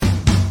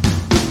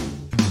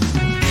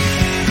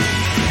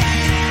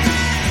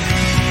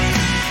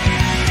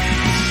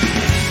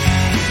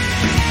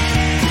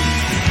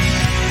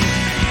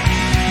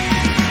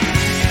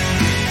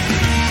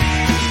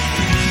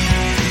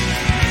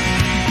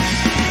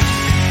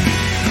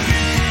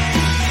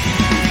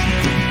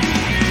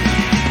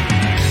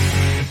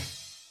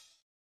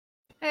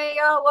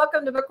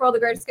welcome to Book World: The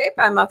Great Escape.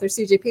 I'm author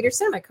CJ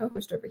Peterson. My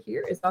co-host over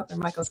here is author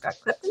Michael Scott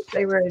Clifton.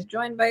 Today we're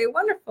joined by a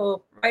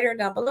wonderful writer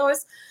down below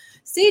us,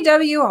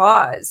 C.W.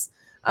 Hawes.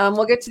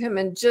 We'll get to him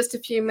in just a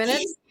few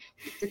minutes.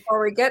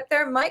 Before we get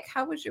there, Mike,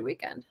 how was your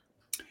weekend?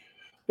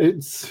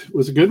 It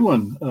was a good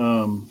one.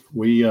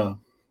 We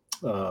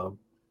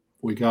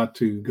got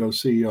to go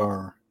see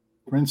our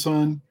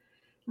grandson,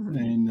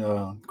 and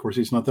of course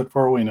he's not that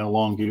far away now.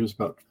 Longview is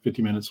about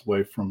 50 minutes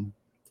away from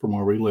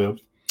where we live,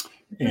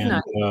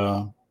 and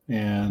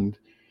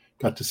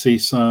got to see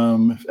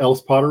some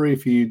Ellis Pottery.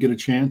 If you get a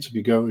chance, if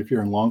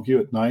you're in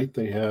Longview at night,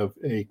 they have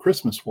a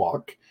Christmas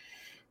walk,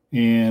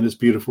 and it's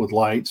beautiful with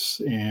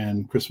lights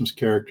and Christmas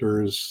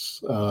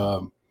characters.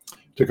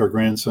 Took our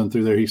grandson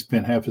through there. He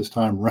spent half his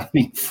time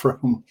running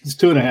he's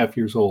 2.5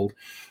 years old,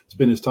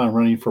 spent his time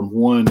running from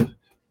one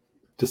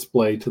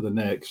display to the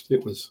next.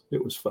 It was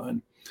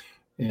fun.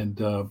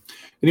 And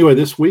anyway,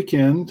 this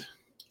weekend,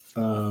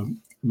 Melanie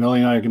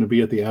and I are going to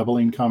be at the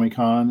Abilene Comic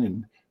Con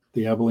in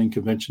the Abilene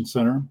Convention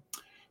Center.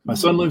 My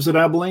son lives at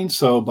Abilene,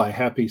 so by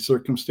happy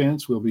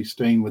circumstance, we'll be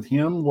staying with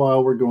him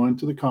while we're going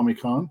to the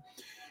Comic Con.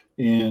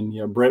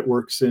 And Brett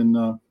works in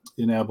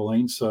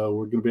Abilene, so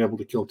we're going to be able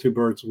to kill two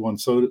birds with one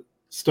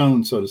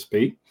stone, so to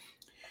speak.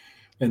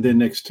 And then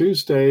next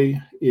Tuesday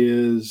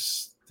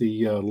is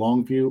the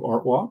Longview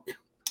Art Walk.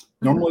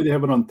 Normally they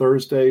have it on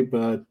Thursday,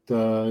 but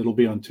it'll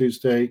be on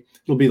Tuesday.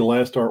 It'll be the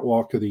last art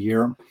walk of the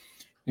year,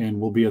 and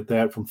we'll be at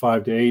that from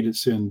 5 to 8.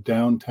 It's in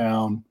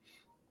downtown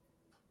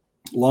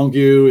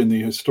Longview in the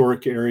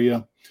historic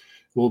area.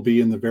 We'll be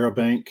in the Vera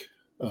Bank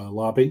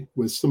lobby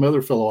with some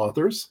other fellow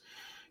authors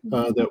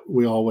that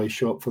we always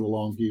show up for the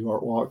Longview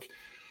Art Walk.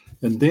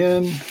 And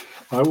then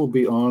I will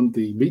be on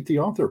the Meet the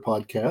Author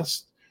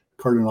podcast,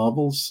 Carter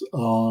Novels,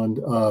 on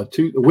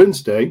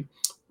Wednesday,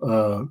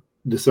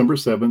 December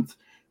 7th,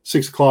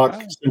 6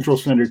 o'clock Central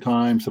Standard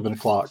Time, 7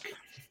 o'clock.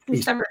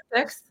 December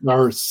 6th?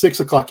 Or 6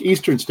 o'clock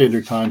Eastern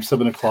Standard Time,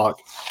 7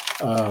 o'clock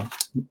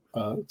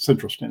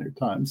Central Standard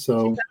Time.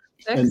 So,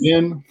 and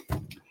then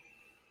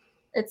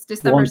it's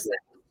December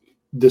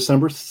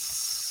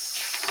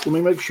 6th. Let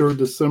me make sure,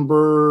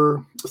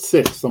 December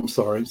 6th. I'm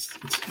sorry.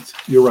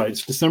 You're right.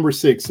 It's December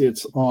 6th.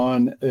 It's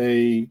on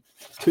a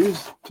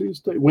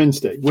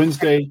Wednesday.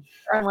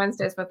 On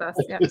Wednesdays with us.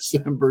 Yeah.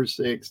 December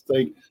 6th.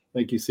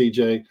 Thank you,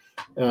 CJ.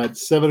 At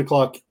 7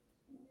 o'clock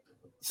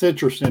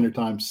Central Standard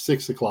Time,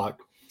 6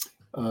 o'clock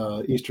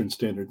Eastern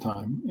Standard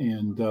Time.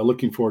 And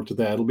looking forward to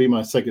that. It'll be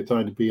my second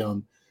time to be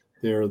on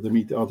there, the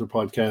Meet the Author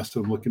podcast.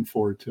 I'm looking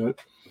forward to it.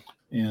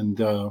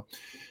 And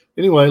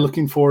anyway,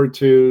 looking forward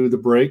to the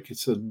break.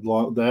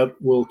 That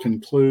will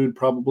conclude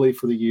probably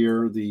for the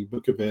year the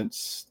book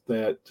events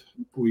that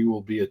we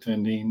will be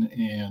attending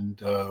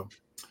and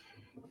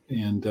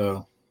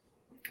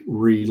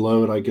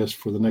reload, I guess,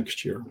 for the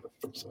next year.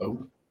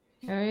 So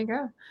there you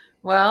go.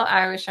 Well,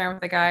 I was sharing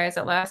with the guys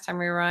that last time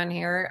we were on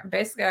here.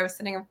 Basically, I was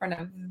sitting in front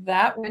of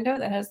that window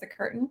that has the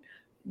curtain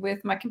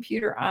with my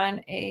computer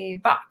on a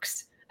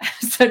box.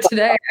 So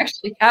today I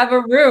actually have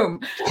a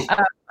room.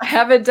 I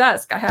have a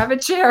desk. I have a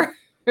chair.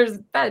 There's a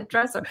bed,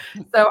 dresser.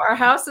 So our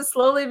house is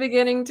slowly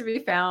beginning to be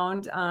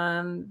found.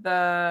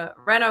 The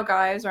reno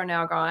guys are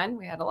now gone.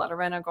 We had a lot of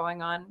reno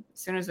going on as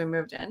soon as we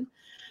moved in.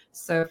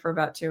 So for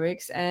about 2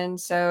 weeks. And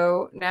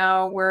so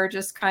now we're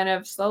just kind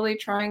of slowly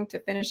trying to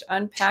finish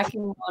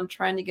unpacking while I'm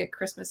trying to get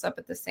Christmas up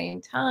at the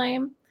same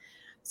time.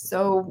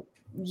 So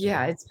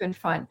yeah, it's been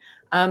fun.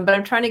 But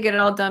I'm trying to get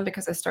it all done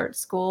because I start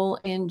school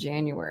in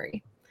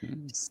January.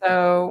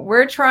 So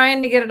we're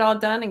trying to get it all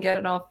done and get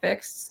it all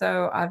fixed.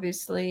 So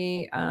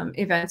obviously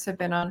events have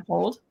been on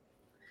hold,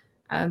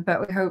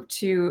 but we hope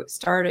to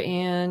start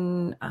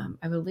in,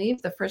 I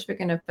believe the first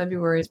weekend of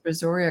February is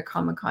Brazoria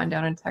Comic Con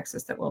down in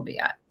Texas that we'll be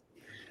at.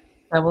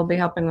 So we'll be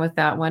helping with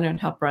that one and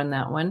help run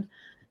that one.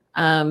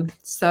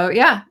 So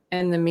yeah,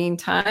 in the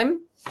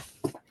meantime,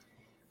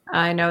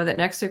 I know that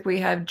next week we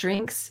have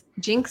Jinx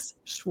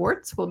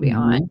Schwartz will be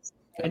on.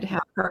 Excited to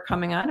have her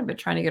coming on. I've been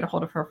trying to get a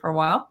hold of her for a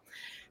while.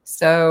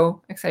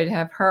 So excited to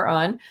have her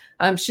on.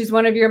 She's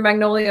one of your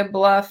Magnolia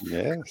Bluff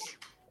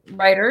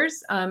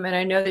writers. And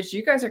I know that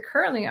you guys are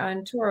currently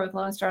on tour with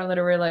Lone Star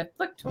Literary Life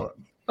book tour.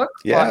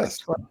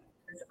 Tour.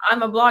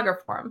 I'm a blogger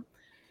for them.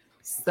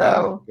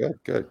 So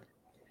good.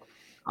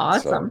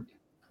 Awesome.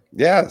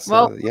 That's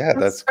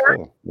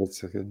cool.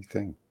 That's a good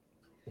thing.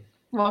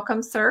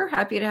 Welcome, sir.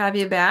 Happy to have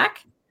you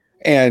back.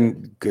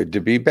 And good to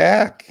be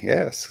back.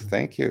 Yes.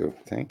 Thank you.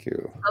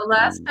 The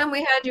last time we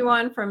had you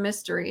on for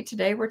mystery.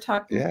 Today we're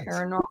talking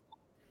paranormal.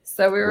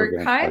 So we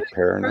were kind of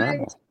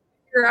trying to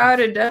figure out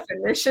a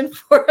definition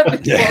for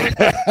it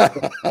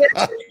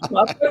before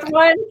up with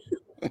one.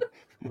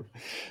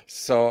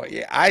 So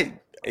I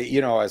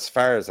as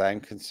far as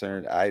I'm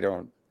concerned, I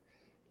don't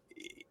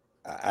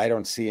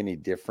see any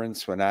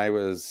difference. When I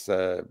was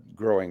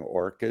growing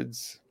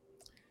orchids,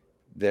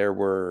 there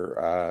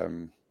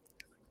were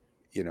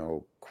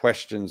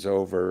questions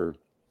over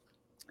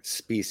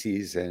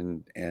species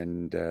and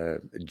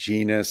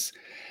genus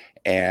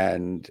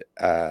and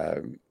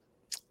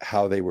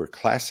how they were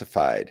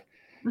classified.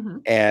 Mm-hmm.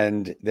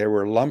 And there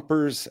were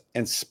lumpers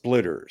and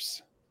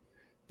splitters.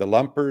 The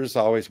lumpers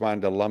always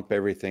wanted to lump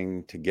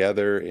everything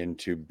together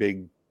into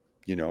big,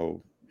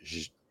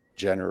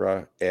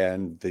 genera,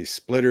 and the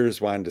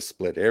splitters wanted to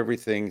split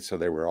everything. So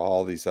there were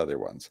all these other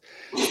ones.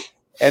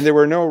 And there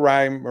were no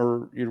rhyme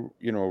or,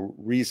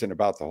 reason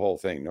about the whole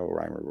thing, no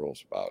rhyme or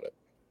rules about it.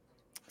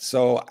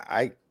 So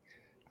I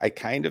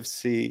kind of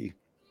see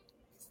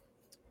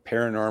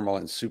paranormal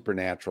and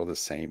supernatural the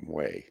same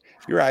way.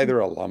 You're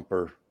either a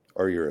lumper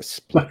or you're a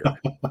splitter.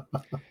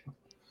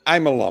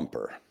 I'm a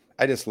lumper.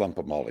 I just lump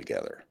them all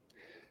together.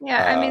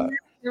 Yeah, I mean,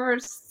 there were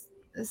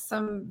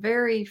some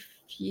very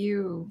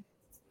few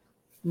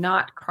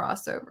not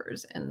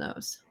crossovers in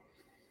those.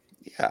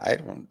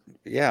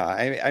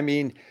 I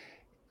mean,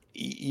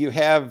 you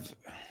have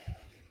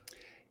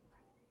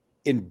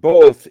in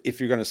both, if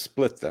you're going to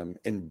split them,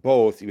 in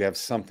both, you have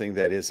something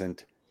that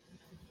isn't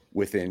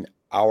within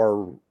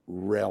our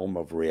realm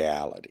of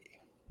reality,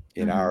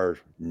 in our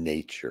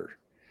nature.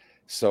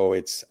 So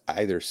it's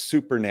either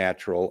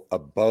supernatural,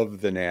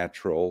 above the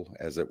natural,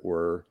 as it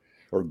were,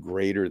 or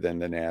greater than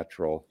the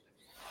natural,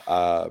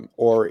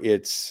 or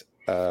it's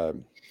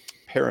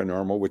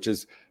paranormal, which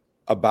is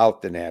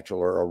about the natural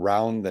or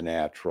around the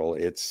natural.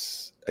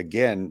 It's,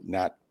 again,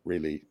 not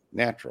really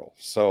natural.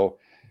 So,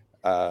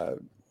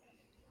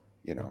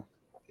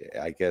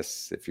 I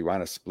guess if you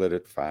want to split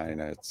it, fine.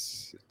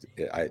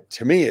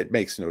 To me, it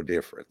makes no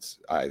difference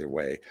either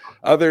way,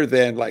 other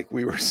than, like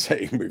we were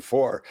saying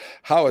before,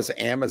 how is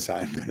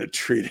Amazon going to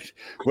treat it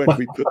when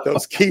we put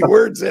those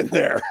keywords in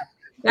there?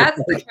 That's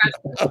the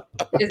question.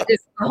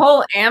 Is the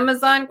whole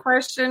Amazon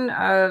question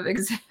of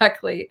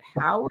exactly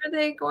how are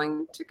they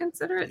going to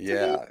consider it?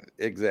 Yeah,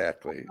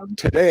 exactly.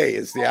 Today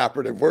is the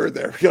operative word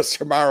there, because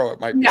tomorrow it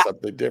might be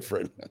something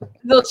different.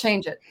 They'll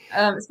change it.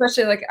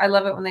 Especially, like, I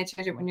love it when they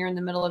change it when you're in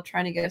the middle of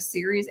trying to get a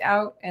series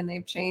out and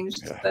they've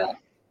changed the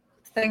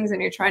things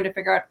and you're trying to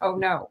figure out, oh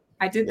no,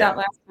 I did that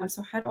last time.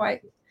 So how do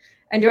I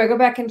go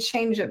back and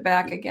change it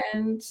back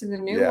again to the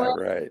new one?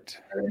 Yeah, right.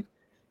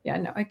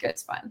 No, it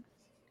gets fun.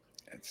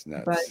 It's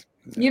nuts. But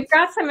you've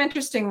got some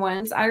interesting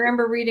ones. I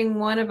remember reading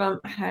one of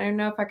them. I don't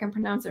know if I can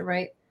pronounce it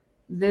right.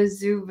 The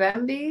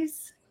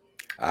Zuvembis.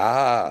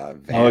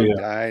 Van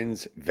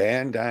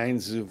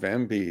Dyne's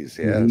Zuvembis.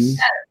 Yes.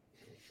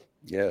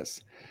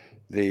 Yes.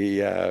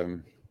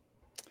 The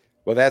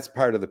well, that's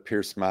part of the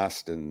Pierce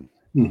Moston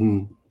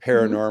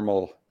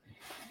paranormal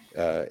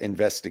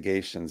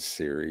investigations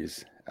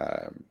series.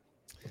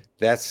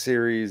 That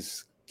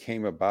series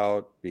came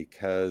about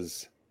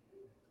because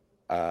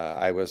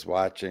I was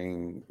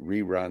watching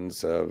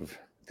reruns of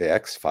the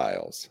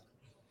X-Files.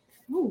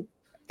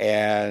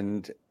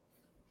 And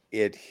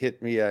it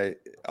hit me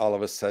all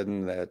of a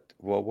sudden that,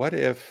 well, what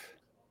if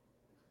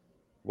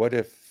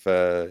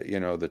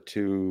the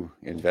two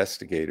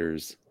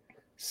investigators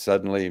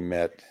suddenly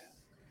met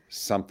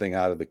something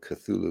out of the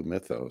Cthulhu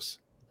mythos?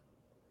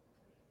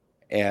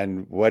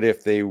 And what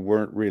if they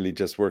weren't really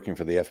just working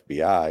for the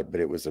FBI, but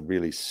it was a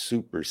really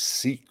super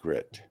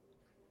secret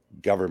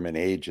government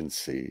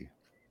agency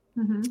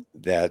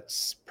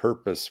that's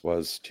purpose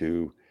was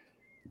to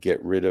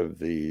get rid of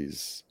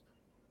these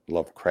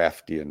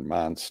Lovecraftian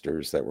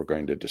monsters that were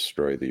going to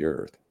destroy the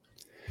earth?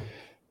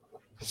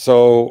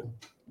 So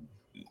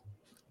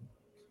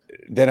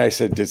then I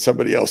said, did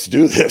somebody else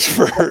do this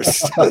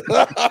first?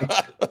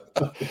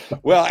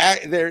 Well,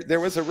 there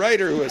was a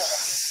writer who was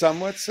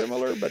somewhat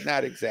similar, but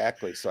not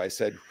exactly. So I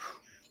said,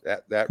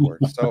 that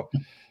works.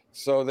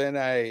 So then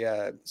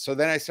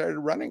I started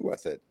running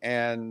with it.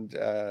 And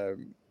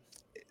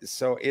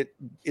so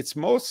it's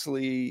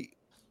mostly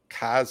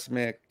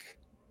cosmic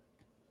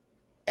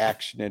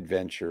action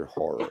adventure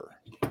horror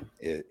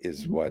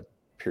is what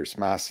Pierce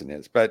Moston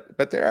is.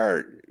 But there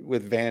are,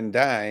 with Van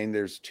Dyne,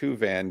 there's two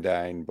Van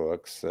Dyne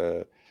books.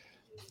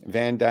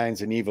 Van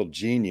Dyne's An Evil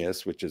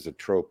Genius, which is a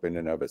trope in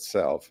and of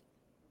itself.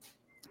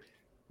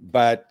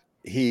 But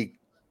he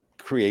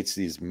creates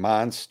these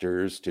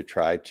monsters to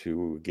try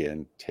to,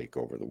 again, take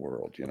over the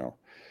world,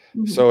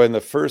 So in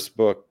the first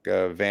book,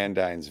 Van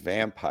Dyne's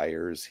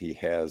Vampires, he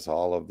has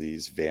all of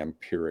these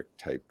vampiric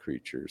type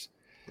creatures.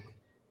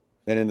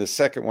 Then in the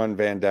second one,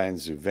 Van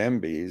Dyne's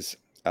Zuvembis,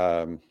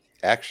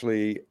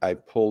 actually, I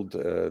pulled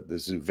the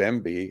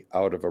Zuvembi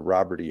out of a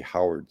Robert E.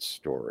 Howard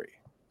story,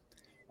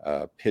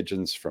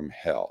 Pigeons from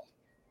Hell.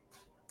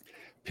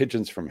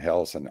 Pigeons from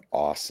Hell is an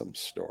awesome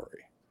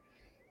story.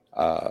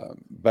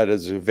 But a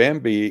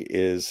Zuvembi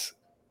is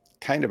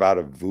kind of out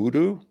of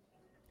voodoo,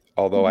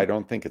 although I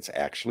don't think it's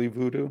actually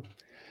voodoo.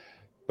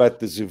 But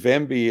the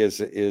Zuvembi is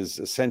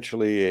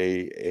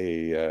essentially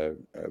a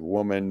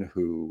woman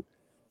who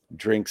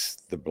drinks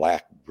the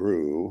black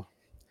brew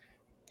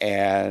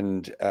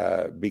and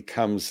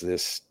becomes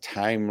this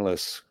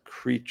timeless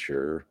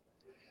creature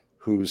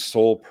whose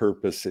sole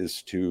purpose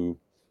is to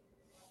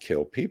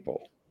kill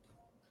people,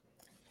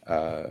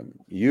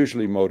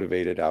 usually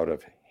motivated out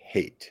of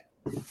hate.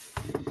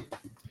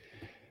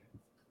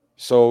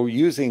 So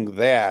using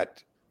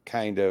that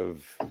kind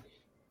of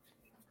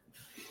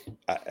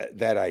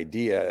that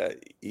idea,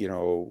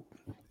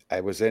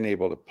 was then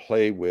able to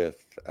play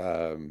with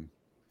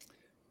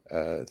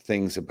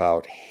things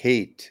about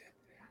hate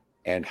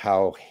and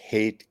how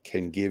hate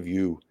can give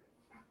you,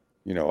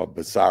 a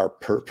bizarre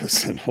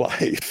purpose in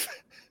life.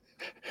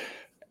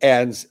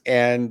 And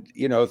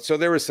so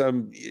there were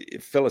some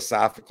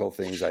philosophical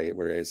things I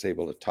was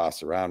able to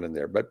toss around in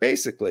there. But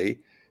basically,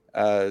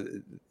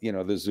 the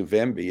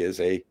Zuvembi is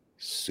a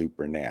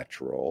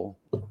supernatural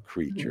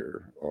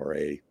creature or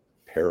a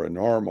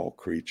paranormal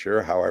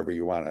creature, however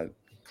you want to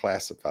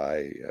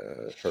classify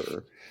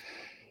her.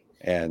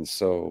 And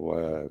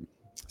so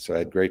I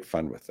had great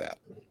fun with that.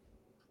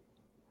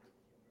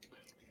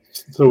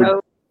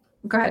 So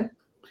go ahead.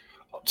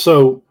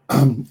 So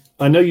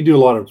I know you do a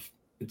lot of,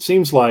 it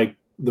seems like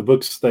the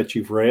books that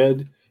you've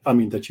written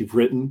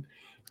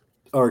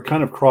are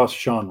kind of cross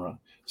genre.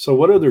 So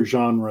what other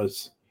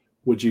genres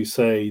would you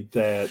say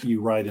that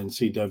you write in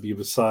CW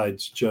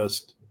besides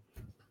just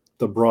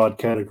the broad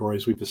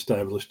categories we've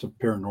established of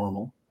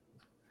paranormal?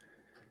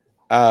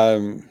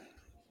 Well,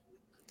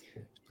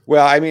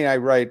 I mean, I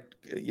write,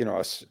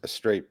 a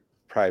straight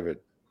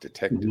private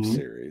detective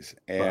series,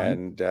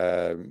 and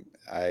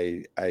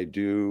I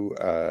do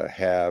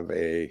have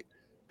a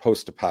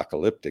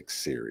post-apocalyptic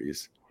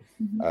series.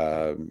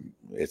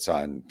 It's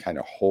on kind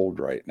of hold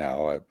right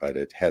now, but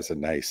it has a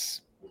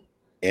nice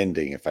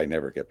ending if I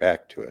never get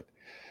back to it.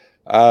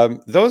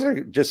 Those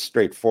are just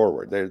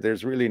straightforward.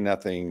 There's really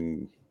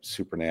nothing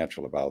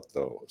supernatural about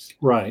those.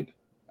 Right.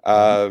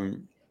 But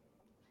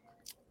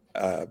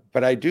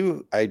I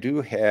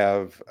do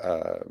have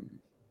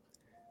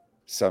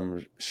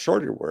some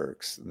shorter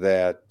works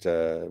that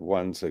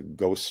one's a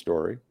ghost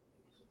story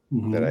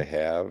that I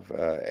have,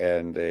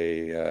 and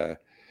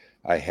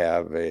I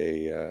have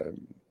a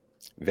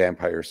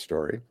vampire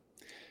story,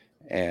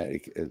 and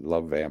I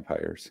love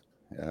vampires.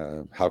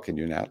 How can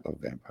you not love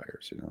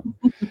vampires?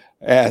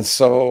 And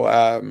so,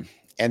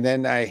 and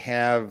then I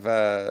have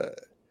a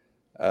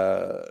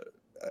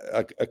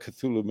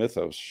Cthulhu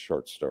Mythos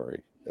short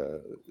story.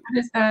 What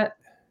is that?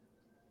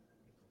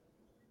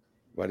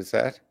 What is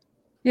that?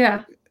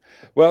 Yeah.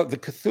 Well, the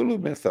Cthulhu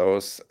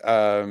Mythos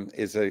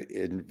is an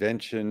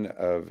invention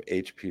of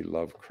H.P.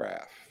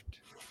 Lovecraft.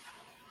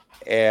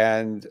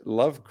 And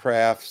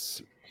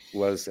Lovecraft's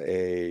was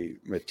a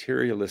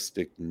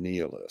materialistic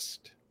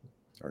nihilist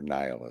or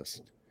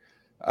nihilist.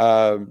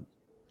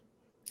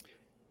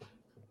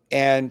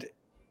 And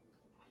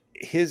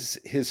his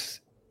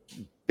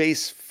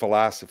base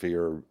philosophy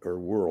or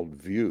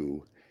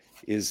worldview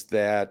is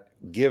that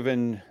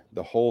given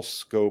the whole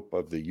scope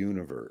of the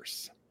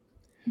universe,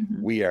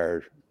 we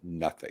are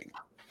nothing.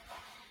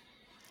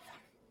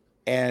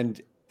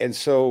 And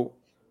so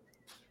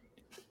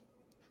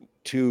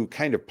to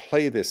kind of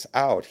play this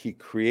out, he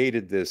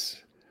created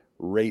this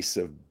race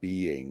of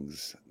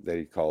beings that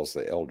he calls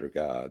the elder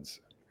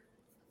gods,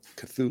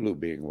 Cthulhu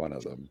being one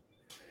of them.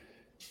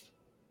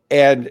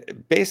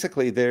 And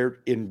basically they're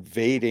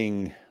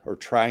invading or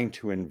trying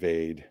to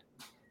invade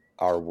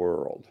our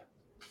world.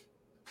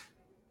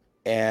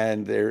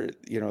 And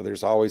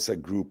there's always a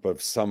group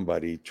of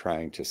somebody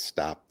trying to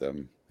stop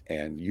them.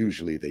 And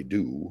usually they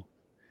do.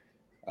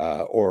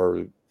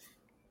 Or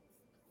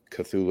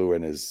Cthulhu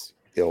and his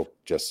ilk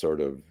just sort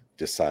of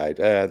decide,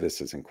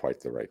 this isn't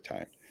quite the right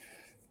time.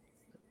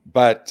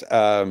 But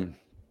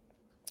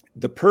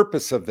the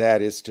purpose of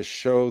that is to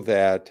show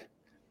that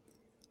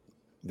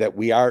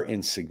we are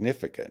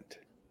insignificant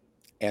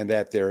and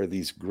that there are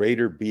these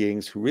greater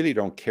beings who really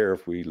don't care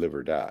if we live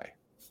or die.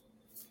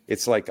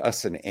 It's like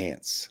us and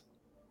ants.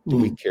 Do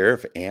we care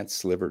if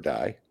ants live or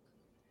die?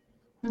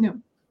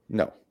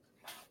 No.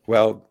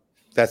 Well,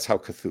 that's how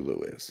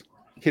Cthulhu is.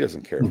 He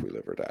doesn't care if we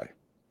live or die.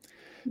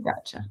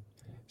 Gotcha.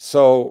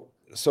 So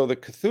the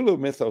Cthulhu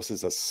mythos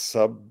is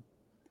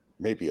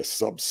maybe a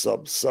sub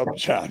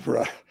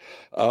genre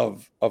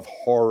of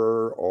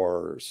horror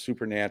or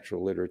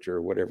supernatural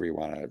literature, whatever you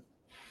want to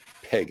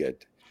peg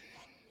it.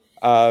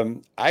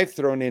 I've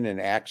thrown in an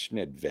action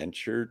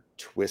adventure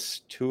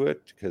twist to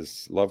it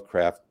because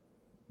Lovecraft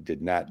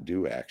did not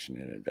do action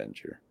and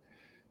adventure.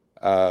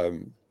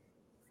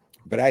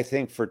 But I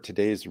think for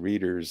today's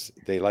readers,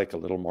 they like a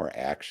little more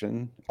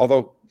action,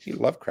 although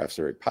Lovecraft's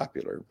very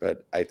popular.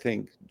 But I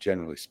think,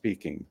 generally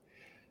speaking,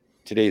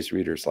 today's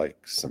readers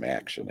like some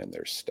action in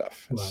their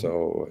stuff,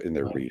 so in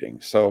their reading.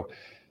 So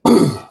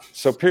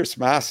Pierce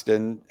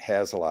Moston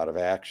has a lot of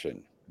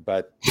action,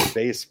 but the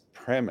base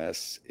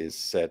premise is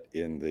set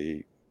in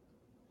the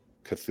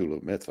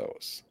Cthulhu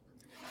mythos.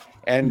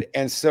 And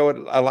so it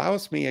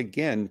allows me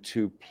again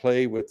to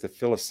play with the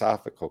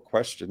philosophical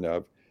question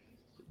of,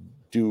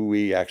 do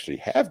we actually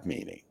have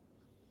meaning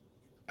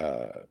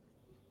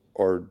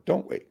or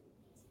don't we?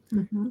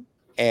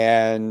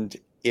 And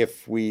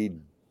if we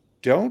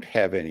don't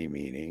have any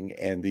meaning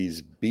and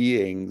these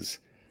beings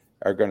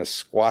are going to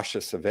squash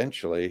us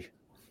eventually,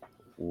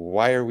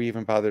 why are we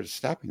even bothered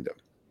stopping them?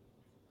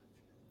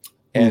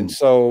 And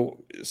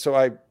so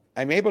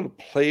I'm able to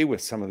play with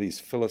some of these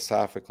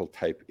philosophical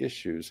type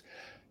issues,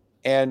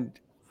 and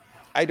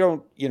I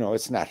don't,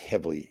 it's not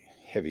heavy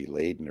heavy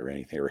laden or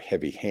anything, or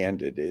heavy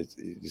handed.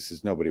 This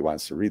is, nobody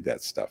wants to read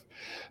that stuff,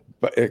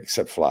 but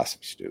except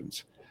philosophy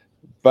students.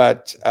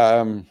 But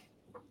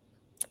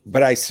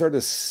I sort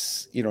of,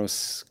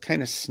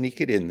 kind of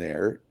sneak it in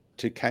there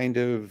to kind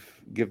of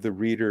give the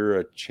reader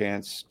a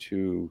chance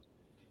to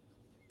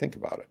think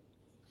about it.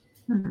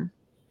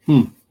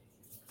 Mm-hmm.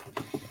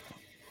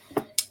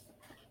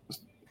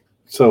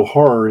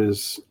 So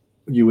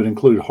you would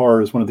include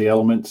horror as one of the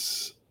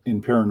elements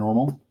in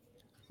paranormal?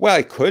 Well,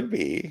 it could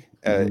be.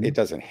 It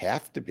doesn't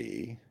have to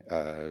be.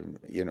 And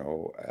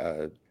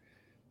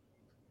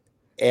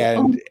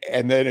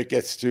then it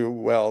gets to,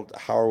 well,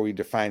 how are we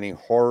defining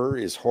horror?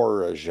 Is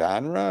horror a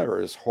genre,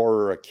 or is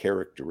horror a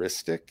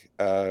characteristic?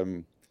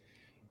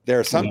 There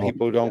are some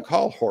people who don't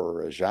call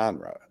horror a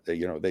genre.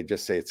 They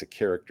just say it's a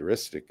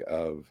characteristic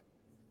of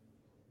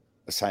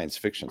a science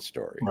fiction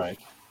story, right,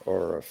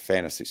 or a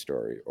fantasy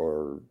story,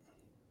 or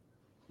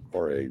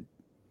a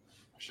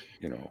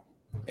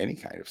any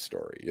kind of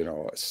story.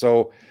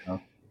 So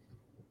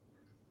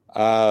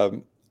I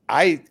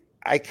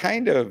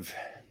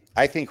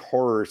think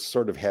horror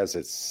sort of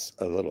has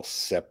a little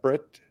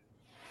separate.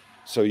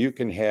 So you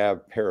can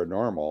have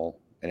paranormal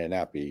and it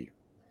not be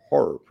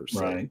horror per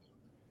se.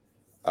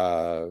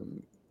 Right.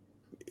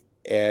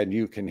 And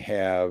you can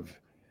have,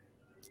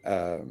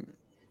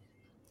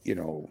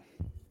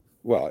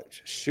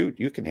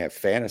 you can have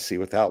fantasy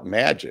without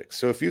magic.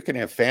 So if you can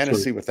have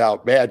fantasy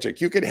without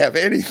magic, you can have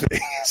anything.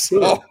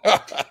 So,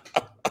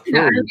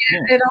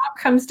 it all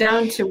comes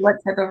down to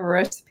what type of a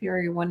recipe are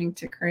you wanting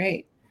to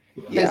create.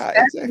 Yeah,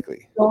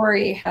 exactly.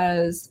 Story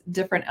has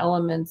different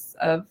elements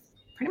of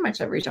pretty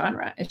much every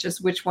genre. It's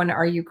just which one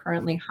are you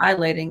currently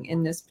highlighting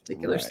in this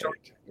particular story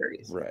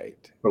series.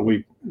 Right. But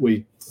we've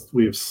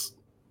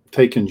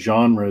taken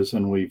genres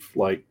and we've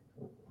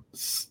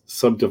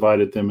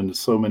subdivided them into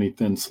so many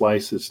thin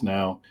slices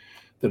now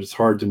that it's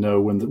hard to know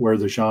where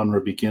the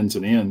genre begins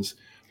and ends.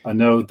 I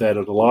know that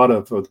at a lot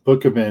of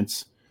book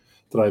events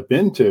that I've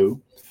been to,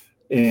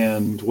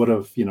 and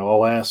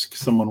I'll ask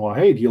someone, well,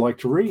 hey, do you like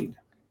to read?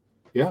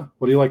 Yeah.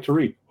 What do you like to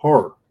read?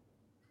 Horror.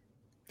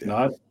 Yeah.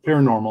 Not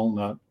paranormal,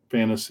 not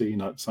fantasy,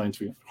 not science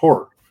fiction,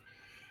 horror.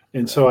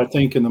 And so I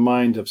think in the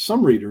mind of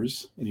some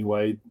readers,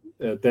 anyway,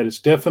 that it's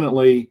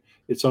definitely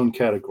its own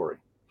category.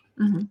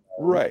 Mm-hmm.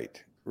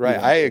 Right.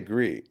 Yeah. I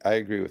agree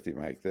with you,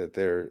 Mike, that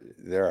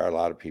there are a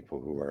lot of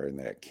people who are in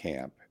that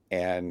camp.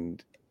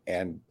 And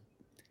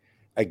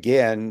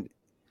again,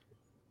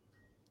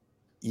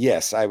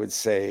 yes, I would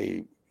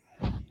say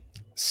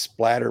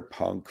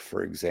splatterpunk,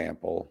 for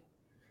example,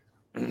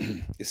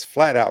 is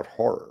flat out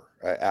horror.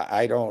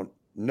 I don't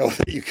know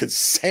that you could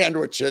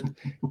sandwich it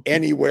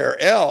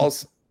anywhere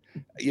else,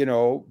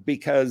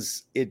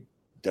 because it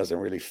doesn't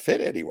really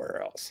fit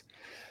anywhere else.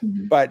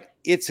 Mm-hmm. But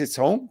it's its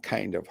own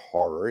kind of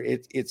horror.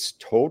 It's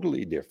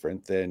totally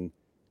different than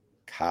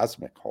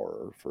cosmic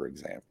horror, for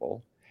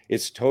example.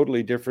 It's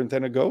totally different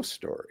than a ghost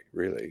story,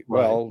 really. Right.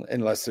 Well,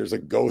 unless there's a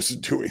ghost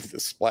doing the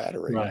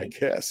splattering, right. I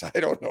guess. I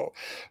don't know.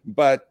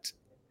 But,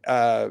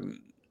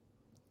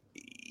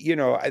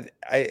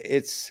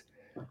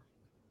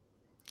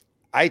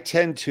 I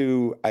tend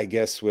to, I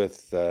guess,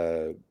 with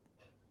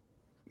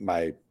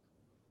my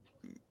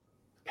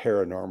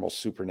paranormal,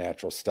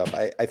 supernatural stuff,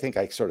 I think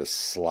I sort of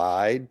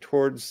slide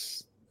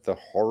towards the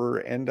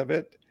horror end of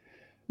it.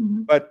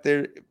 Mm-hmm. But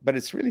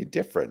it's really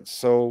different.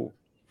 So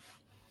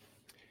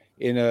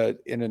in a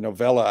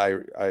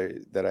novella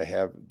that I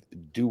have,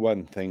 Do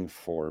One Thing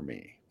for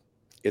Me,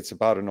 it's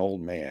about an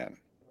old man,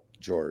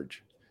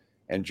 George,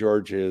 and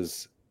George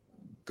is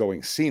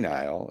going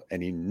senile,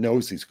 and he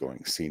knows he's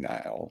going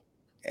senile,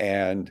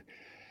 and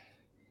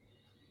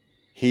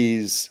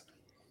he's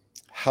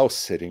house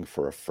sitting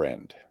for a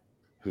friend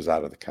who's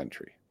out of the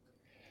country,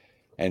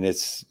 and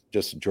it's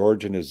just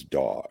George and his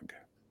dog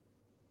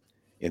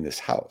in this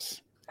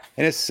house,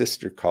 and his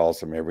sister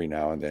calls him every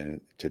now and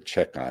then to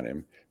check on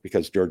him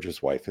because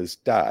George's wife has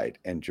died,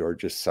 and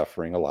George is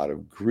suffering a lot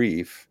of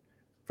grief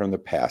from the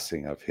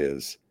passing of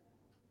his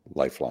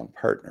lifelong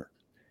partner.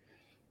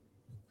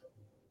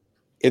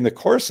 In the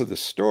course of the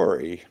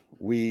story,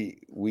 we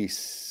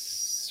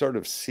sort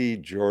of see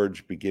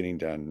George beginning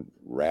to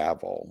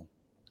unravel,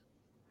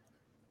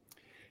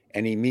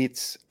 and he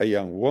meets a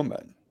young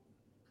woman,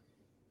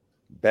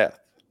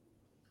 Beth.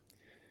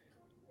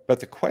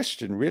 But the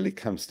question really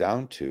comes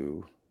down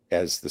to,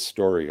 as the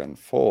story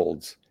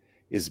unfolds,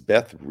 is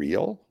Beth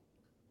real,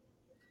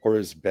 or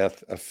is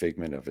Beth a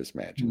figment of his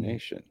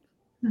imagination?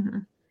 Mm-hmm.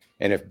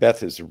 And if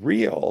Beth is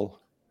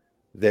real,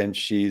 then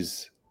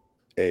she's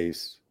a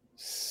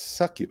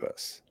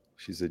succubus.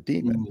 She's a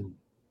demon. Mm-hmm.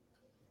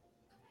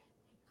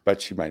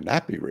 But she might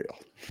not be real.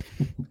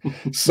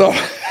 So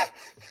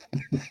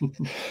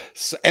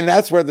and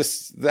that's where the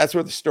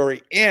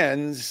story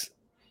ends.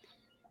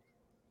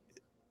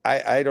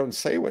 I don't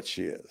say what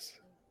she is,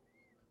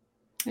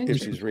 if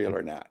she's real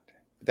or not.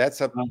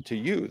 That's up to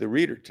you, the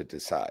reader, to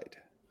decide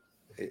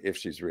if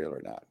she's real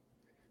or not.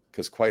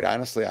 Because quite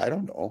honestly, I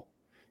don't know.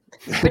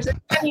 Which is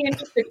funny,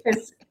 interesting,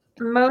 because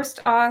most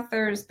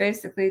authors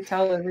basically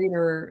tell the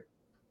reader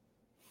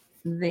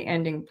the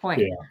ending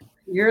point. Yeah.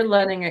 You're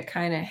letting it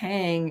kind of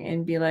hang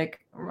and be like,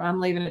 I'm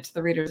leaving it to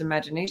the reader's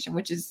imagination,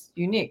 which is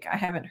unique. I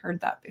haven't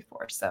heard that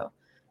before. So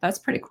that's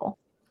pretty cool.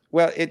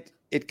 Well,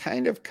 it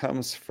kind of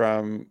comes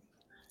from,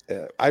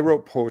 I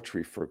wrote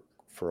poetry for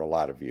a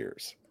lot of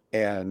years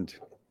and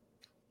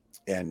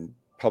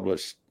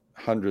published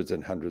hundreds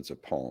and hundreds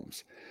of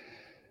poems.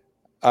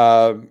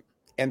 And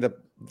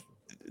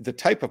the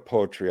type of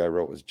poetry I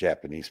wrote was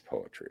Japanese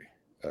poetry,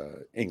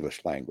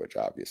 English language,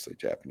 obviously.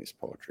 Japanese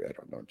poetry, I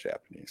don't know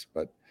Japanese,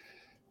 but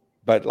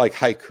like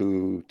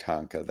haiku,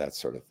 tanka, that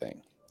sort of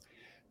thing.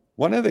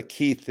 One of the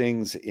key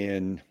things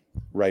in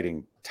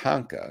writing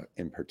tanka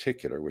in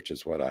particular, which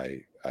is what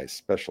I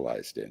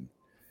specialized in,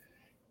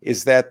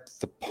 is that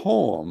the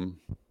poem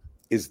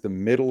is the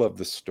middle of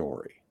the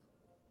story.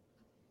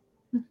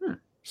 Mm-hmm.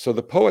 So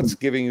the poet's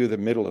giving you the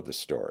middle of the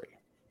story.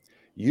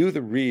 You,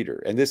 the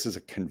reader, and this is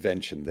a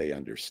convention they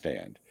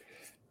understand,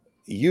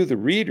 you, the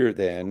reader,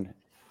 then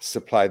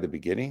supply the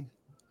beginning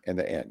and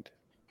the end.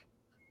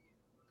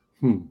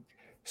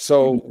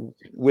 So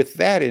with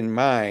that in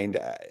mind,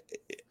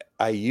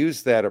 I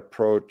use that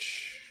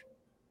approach.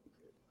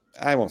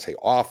 I won't say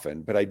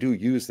often, but I do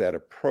use that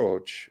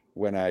approach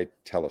when I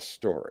tell a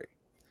story.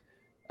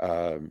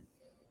 I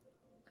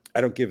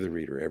don't give the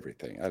reader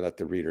everything. I let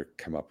the reader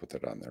come up with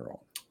it on their own.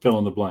 Fill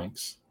in the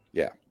blanks.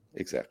 Yeah,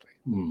 exactly.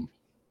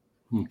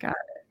 Got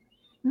it.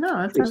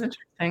 No, that sounds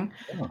interesting.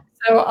 Yeah.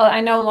 So I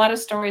know a lot of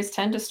stories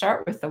tend to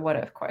start with the what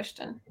if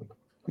question.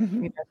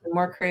 Mm-hmm. You know, the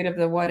more creative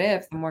the what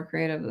if, the more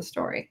creative the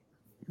story.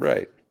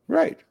 Right.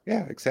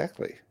 Yeah,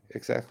 exactly.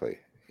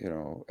 You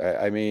know,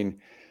 I mean,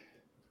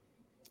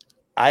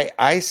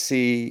 I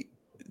see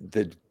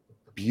the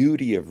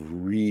beauty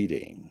of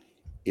reading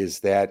is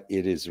that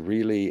it is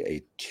really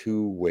a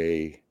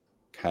two-way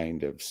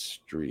kind of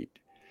street.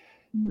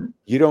 Mm-hmm.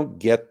 You don't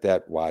get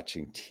that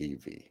watching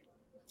TV.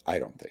 I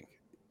don't think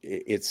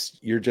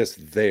you're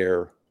just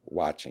there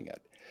watching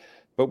it.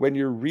 But when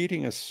you're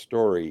reading a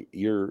story,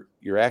 you're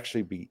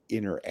actually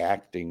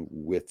interacting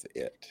with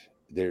it.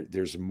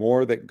 There's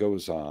more that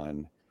goes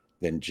on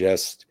than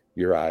just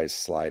your eyes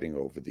sliding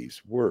over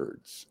these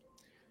words.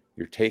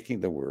 You're taking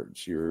the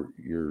words,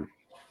 you're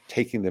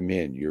taking them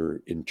in,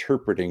 you're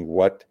interpreting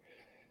what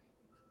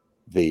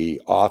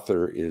the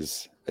author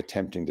is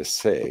attempting to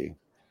say.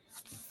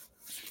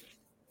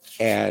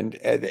 And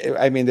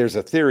I mean, there's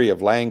a theory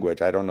of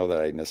language. I don't know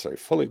that I necessarily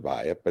fully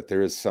buy it, but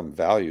there is some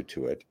value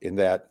to it in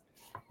that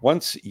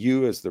once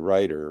you as the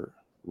writer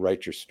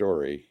write your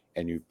story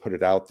and you put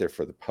it out there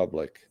for the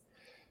public,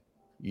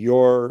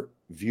 your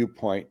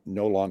viewpoint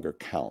no longer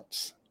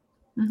counts.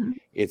 Mm-hmm.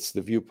 It's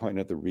the viewpoint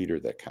of the reader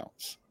that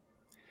counts.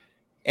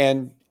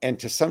 And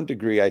to some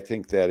degree, I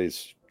think that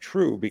is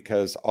true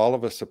because all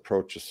of us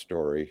approach a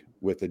story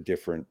with a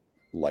different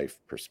life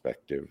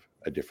perspective,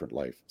 a different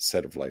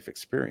set of life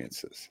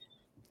experiences,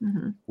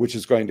 Mm-hmm. which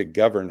is going to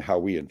govern how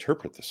we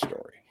interpret the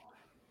story.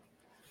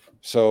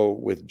 So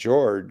with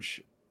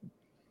George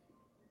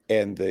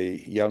and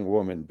the young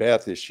woman,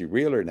 Beth, is she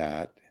real or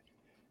not?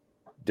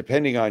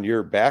 Depending on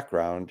your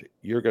background,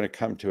 you're going to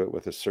come to it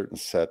with a certain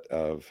set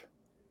of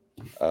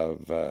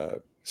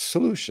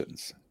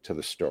solutions to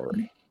the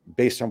story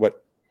based on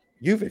what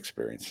you've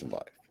experienced in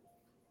life.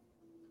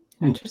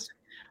 Interesting.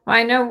 Well,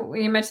 I know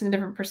you mentioned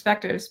different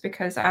perspectives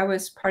because I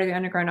was part of the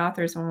Underground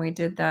Authors when we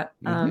did that.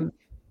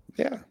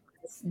 Yeah.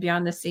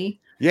 Beyond the Sea.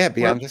 Yeah,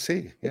 Beyond the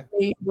Sea. Yeah.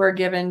 We were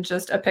given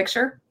just a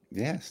picture.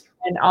 Yes.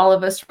 And all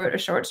of us wrote a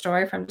short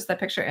story from just that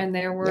picture, and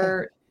there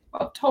were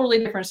totally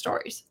different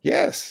stories.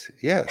 Yes.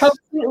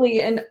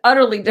 Completely and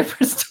utterly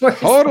different stories.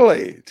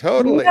 Totally.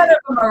 None of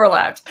them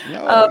overlapped.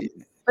 No.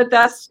 But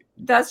that's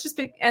just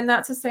big, and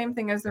that's the same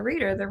thing as the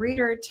reader. The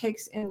reader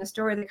takes in the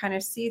story, they kind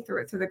of see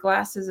through it through the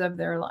glasses of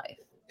their life.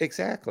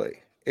 Exactly.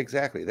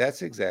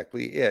 That's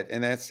exactly it,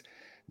 and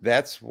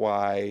that's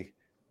why,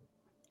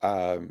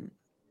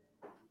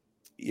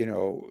 you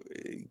know,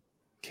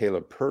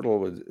 Caleb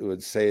Pirtle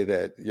would say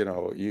that, you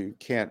know, you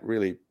can't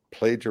really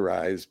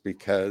plagiarize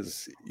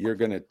because you're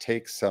going to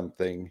take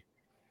something,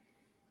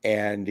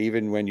 and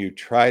even when you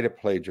try to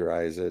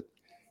plagiarize it,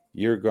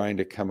 you're going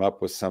to come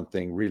up with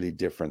something really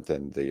different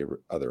than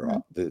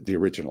the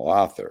original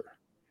author.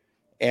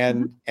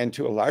 And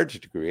to a large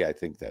degree, I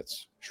think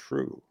that's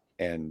true.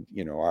 And,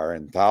 you know, our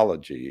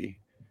anthology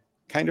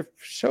kind of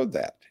showed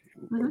that.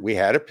 We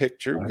had a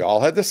picture. We all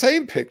had the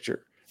same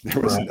picture. There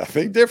was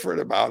nothing different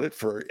about it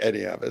for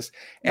any of us.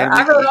 And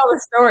I wrote all the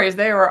stories.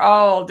 They were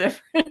all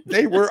different.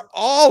 They were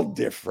all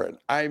different.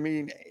 I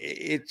mean,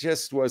 it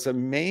just was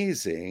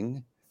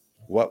amazing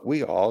what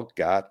we all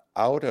got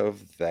out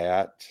of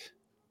that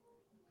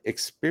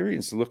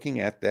experience, looking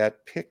at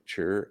that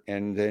picture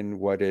and then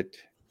what it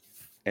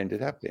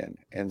ended up in.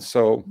 And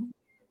so,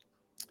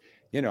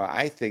 you know,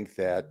 I think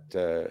that,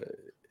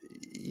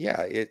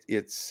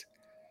 it's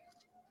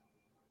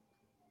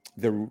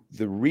the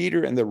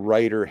reader and the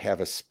writer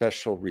have a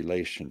special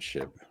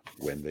relationship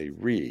when they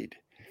read.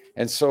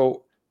 And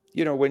so,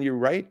 you know, when you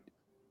write,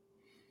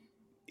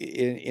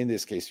 in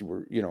this case, you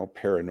were, you know,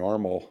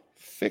 paranormal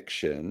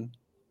fiction,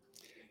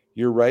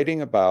 you're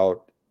writing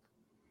about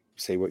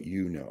say what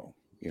you know,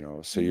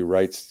 so you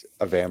write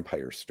a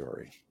vampire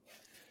story.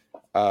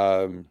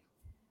 But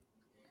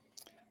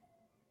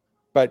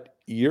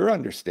your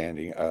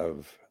understanding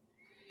of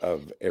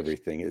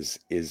everything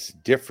is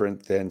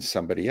different than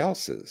somebody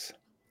else's.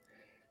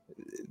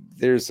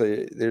 There's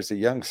a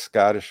young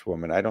Scottish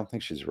woman. I don't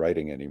think she's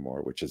writing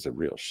anymore, which is a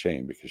real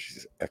shame because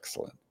she's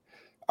excellent.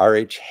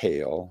 R.H.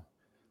 Hale,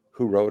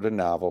 who wrote a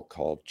novel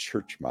called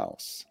Church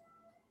Mouse.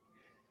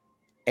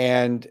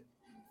 And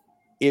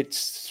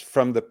it's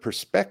from the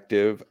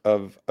perspective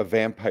of a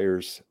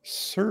vampire's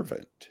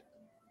servant.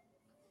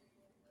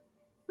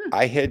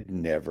 I had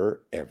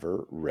never,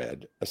 ever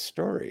read a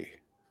story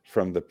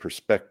from the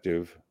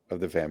perspective of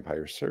the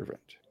vampire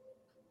servant.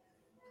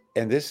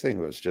 And this thing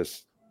was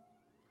just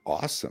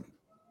awesome.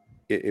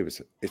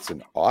 It's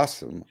an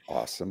awesome,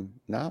 awesome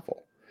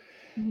novel.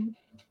 Mm-hmm.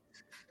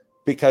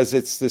 Because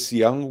it's this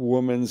young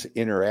woman's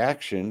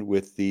interaction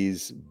with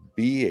these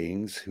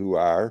beings who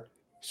are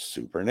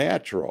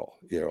supernatural,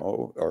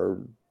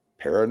 or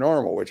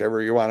paranormal,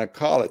 whichever you want to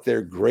call it.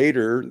 They're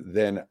greater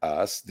than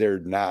us. They're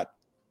not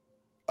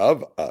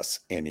of us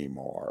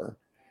anymore.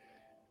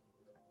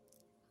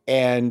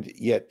 And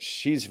yet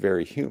she's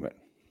very human.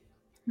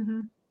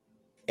 Mm-hmm.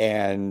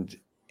 And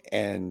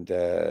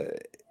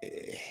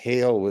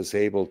Hale was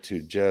able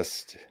to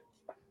just,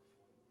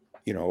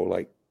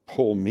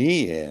 pull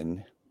me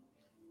in.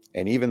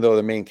 And even though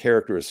the main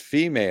character is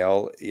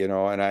female,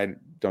 and I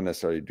don't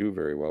necessarily do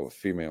very well with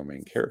female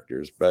main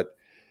characters, but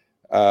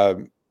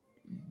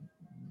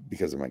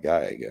because of my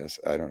guy, I guess,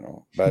 I don't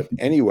know. But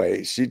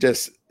anyway, she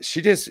just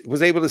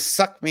was able to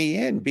suck me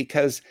in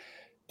because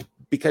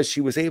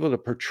she was able to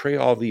portray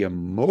all the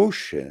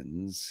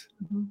emotions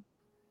mm-hmm.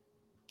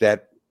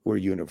 that were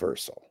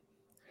universal.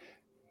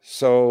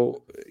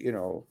 So,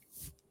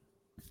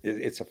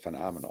 it's a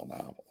phenomenal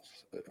novel.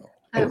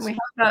 We have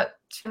about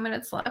 2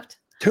 minutes left.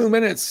 2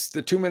 minutes,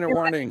 the 2-minute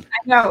warning. I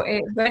know,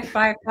 it went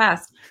by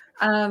fast.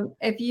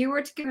 If you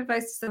were to give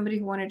advice to somebody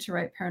who wanted to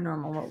write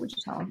paranormal, what would you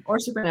tell them? Or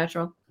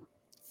supernatural?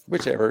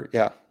 Whichever,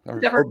 yeah,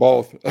 or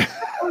both.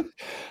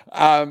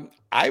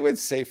 I would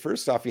say,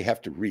 first off, you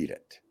have to read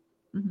it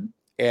mm-hmm.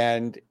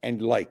 and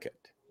like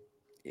it.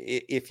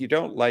 If you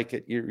don't like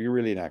it, you're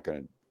really not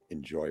going to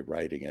enjoy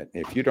writing it.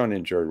 If you don't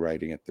enjoy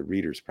writing it, the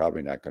reader's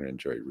probably not going to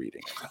enjoy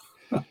reading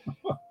it.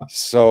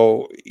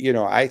 So,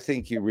 I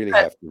think you really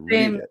have to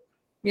read it.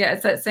 Yeah,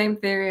 it's that same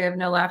theory of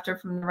no laughter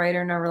from the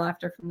writer, no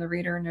laughter from the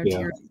reader, no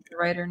tears from the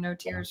writer, no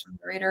tears from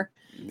the reader.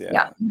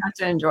 Yeah, you have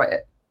to enjoy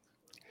it.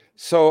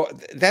 So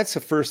that's the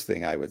first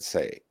thing I would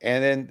say.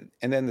 And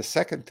then the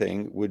second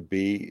thing would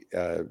be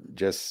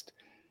just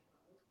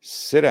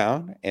sit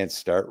down and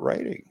start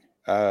writing.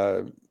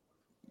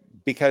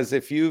 Because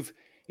if you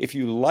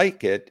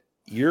like it,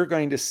 you're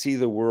going to see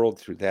the world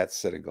through that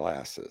set of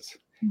glasses.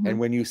 Mm-hmm. And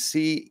when you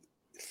see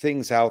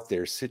things out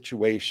there,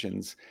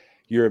 situations,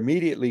 you're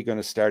immediately going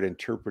to start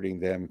interpreting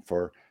them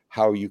for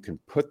how you can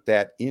put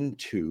that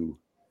into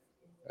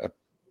a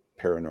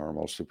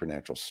paranormal,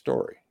 supernatural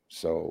story.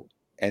 So,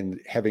 and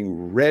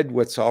having read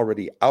what's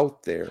already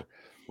out there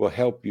will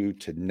help you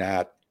to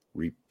not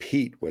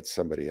repeat what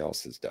somebody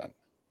else has done.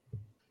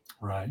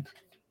 Right.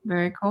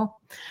 Very cool.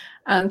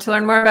 To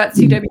learn more about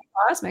C.W.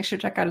 Hawes, make sure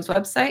to check out his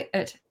website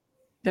at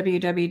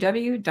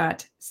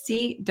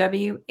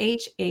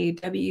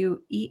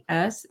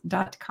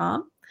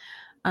www.cwhawes.com.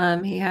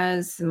 He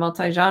has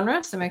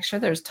multi-genre, so make sure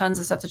there's tons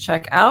of stuff to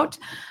check out.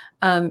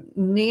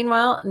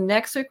 Meanwhile,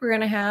 next week we're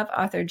going to have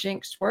author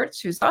Jinx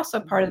Schwartz, who's also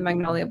part of the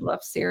Magnolia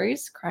Bluff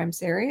series, crime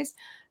series.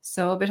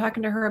 So we'll be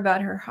talking to her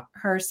about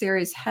her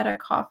series Head of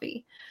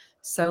Coffee.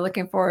 So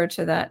looking forward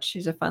to that.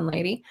 She's a fun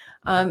lady.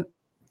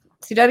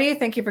 CW,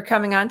 thank you for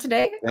coming on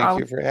today. Thank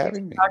you for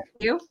having me. Talk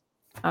to you.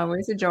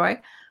 Always a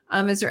joy.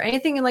 Is there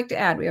anything you'd like to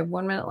add? We have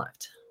 1 minute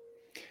left.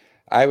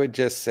 I would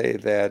just say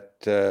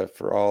that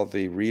for all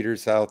the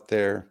readers out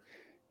there,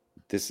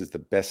 this is the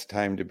best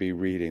time to be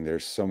reading.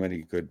 There's so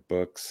many good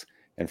books.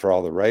 And for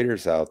all the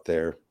writers out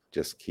there,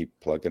 just keep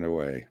plugging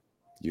away.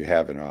 You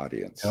have an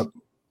audience. Yep.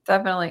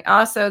 Definitely.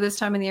 Also, this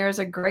time of the year is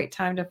a great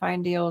time to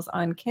find deals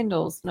on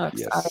Kindles,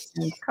 Nooks,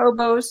 and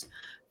Kobos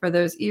for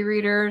those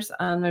e-readers.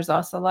 There's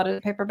also a lot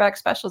of paperback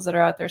specials that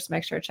are out there, so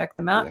make sure to check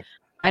them out. Yeah.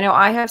 I know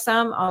I have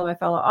some. All of my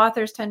fellow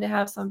authors tend to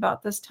have some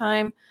about this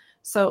time.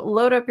 So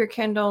load up your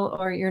Kindle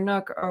or your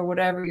Nook or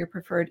whatever your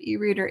preferred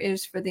e-reader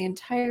is for the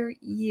entire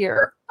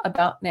year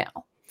about now.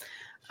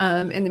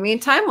 In the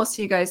meantime, we'll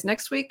see you guys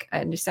next week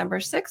on December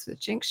 6th with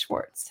Jinx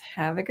Schwartz.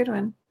 Have a good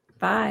one.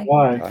 Bye.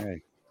 Bye.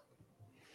 Bye.